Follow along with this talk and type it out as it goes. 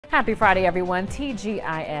Happy Friday, everyone.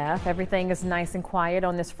 TGIF. Everything is nice and quiet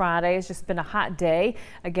on this Friday. It's just been a hot day.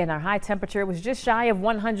 Again, our high temperature was just shy of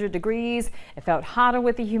 100 degrees. It felt hotter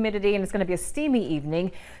with the humidity, and it's going to be a steamy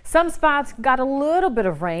evening. Some spots got a little bit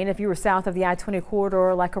of rain if you were south of the I-20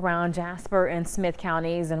 corridor, like around Jasper and Smith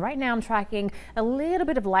counties. And right now I'm tracking a little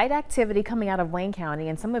bit of light activity coming out of Wayne County,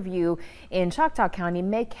 and some of you in Choctaw County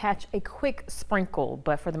may catch a quick sprinkle,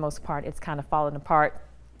 but for the most part, it's kind of falling apart.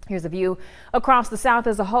 Here's a view across the south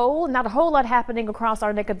as a whole. Not a whole lot happening across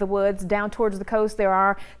our neck of the woods. Down towards the coast, there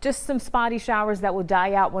are just some spotty showers that will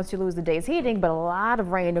die out once you lose the day's heating, but a lot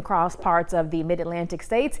of rain across parts of the mid-Atlantic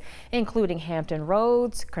states, including Hampton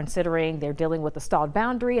Roads, considering they're dealing with a stalled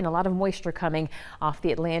boundary and a lot of moisture coming off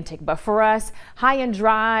the Atlantic. But for us, high and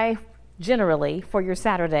dry generally for your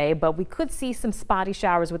Saturday, but we could see some spotty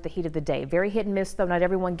showers with the heat of the day. Very hit and miss, though. Not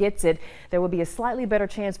everyone gets it. There will be a slightly better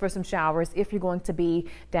chance for some showers if you're going to be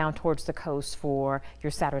down towards the coast for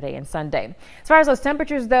your Saturday and Sunday. As far as those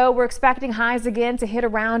temperatures, though, we're expecting highs again to hit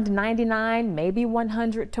around 99, maybe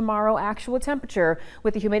 100 tomorrow. Actual temperature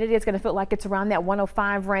with the humidity, it's going to feel like it's around that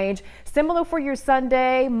 105 range. Similar for your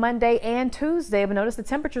Sunday, Monday, and Tuesday. But notice the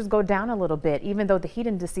temperatures go down a little bit, even though the heat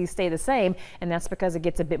indices stay the same, and that's because it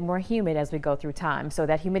gets a bit more humid as we go through time. So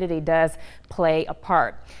that humidity does play a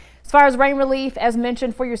part. As far as rain relief, as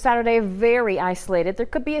mentioned for your Saturday, very isolated. There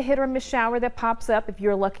could be a hit or miss shower that pops up if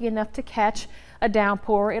you're lucky enough to catch a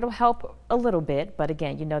downpour. It'll help a little bit, but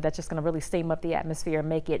again, you know, that's just going to really steam up the atmosphere and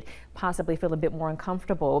make it possibly feel a bit more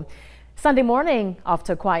uncomfortable. Sunday morning off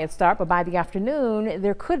to a quiet start, but by the afternoon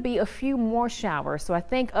there could be a few more showers. So I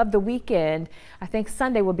think of the weekend, I think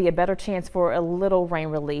Sunday will be a better chance for a little rain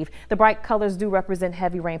relief. The bright colors do represent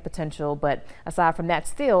heavy rain potential, but aside from that,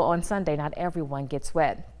 still on Sunday, not everyone gets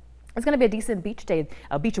wet. It's going to be a decent beach day,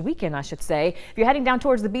 a beach weekend, I should say. If you're heading down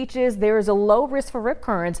towards the beaches, there is a low risk for rip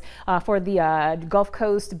currents for the Gulf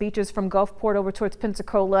Coast beaches from Gulfport over towards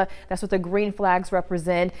Pensacola. That's what the green flags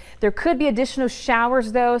represent. There could be additional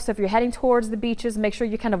showers, though, so if you're heading towards the beaches, make sure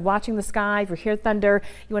you're kind of watching the sky. If you hear thunder,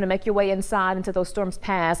 you want to make your way inside until those storms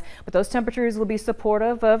pass. But those temperatures will be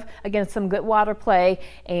supportive of, again, some good water play,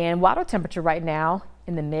 and water temperature right now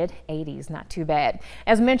in the mid-80s, not too bad.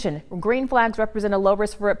 As mentioned, green flags represent a low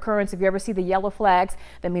risk for rip currents. If you ever see the yellow flags,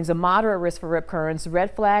 that means a moderate risk for rip currents.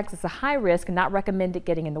 Red flags, it's a high risk, not recommended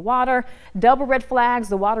getting in the water. Double red flags,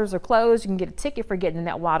 the waters are closed. You can get a ticket for getting in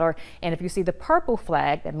that water. And if you see the purple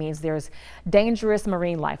flag, that means there's dangerous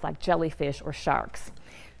marine life like jellyfish or sharks.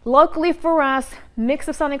 Locally for us, mix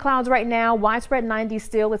of sun and clouds right now. Widespread 90s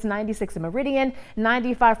still. It's 96 in Meridian,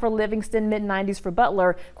 95 for Livingston, mid-90s for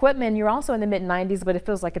Butler. Quitman, you're also in the mid-90s, but it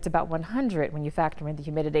feels like it's about 100 when you factor in the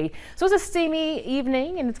humidity. So it's a steamy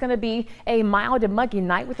evening, and it's going to be a mild and muggy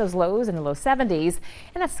night with those lows in the low 70s.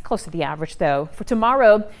 And that's close to the average, though. For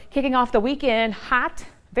tomorrow, kicking off the weekend, hot.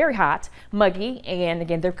 Very hot, muggy, and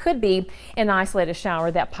again, there could be an isolated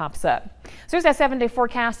shower that pops up. So here's that 7-day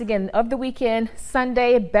forecast again of the weekend.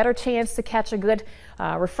 Sunday, better chance to catch a good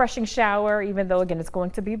refreshing shower, even though again, it's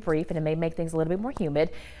going to be brief and it may make things a little bit more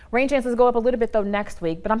humid. Rain chances go up a little bit though next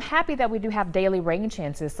week, but I'm happy that we do have daily rain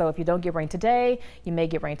chances. So if you don't get rain today, you may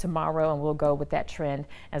get rain tomorrow, and we'll go with that trend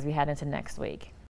as we head into next week.